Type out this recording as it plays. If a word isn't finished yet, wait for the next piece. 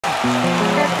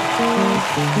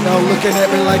Y'all looking at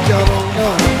me like y'all don't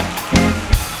know.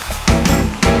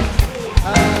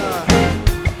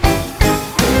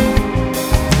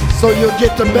 So you'll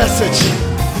get the message.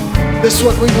 This is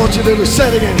what we want you to do. Say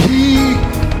it again.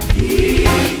 He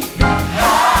has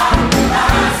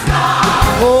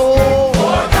not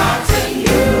forgotten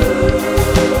you.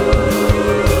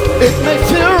 It may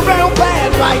feel real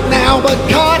bad right now, but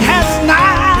God has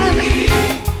not. He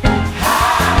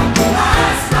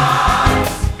has not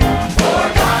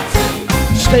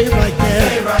forgotten. Stay right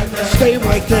there. Stay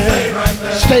right there.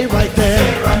 Stay right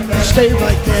there. Stay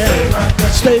right there.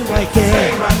 Stay right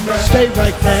there. Stay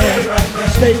right there.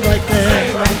 Stay right there.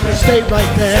 Stay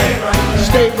right there.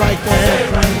 Stay right there.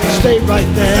 Stay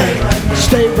right there.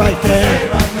 Stay right there.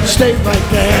 Stay right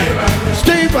there.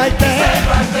 Stay right there.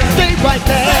 Stay right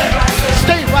there.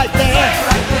 Stay right there.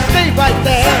 Stay right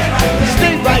there.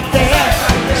 Stay right there.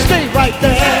 Stay right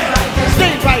there.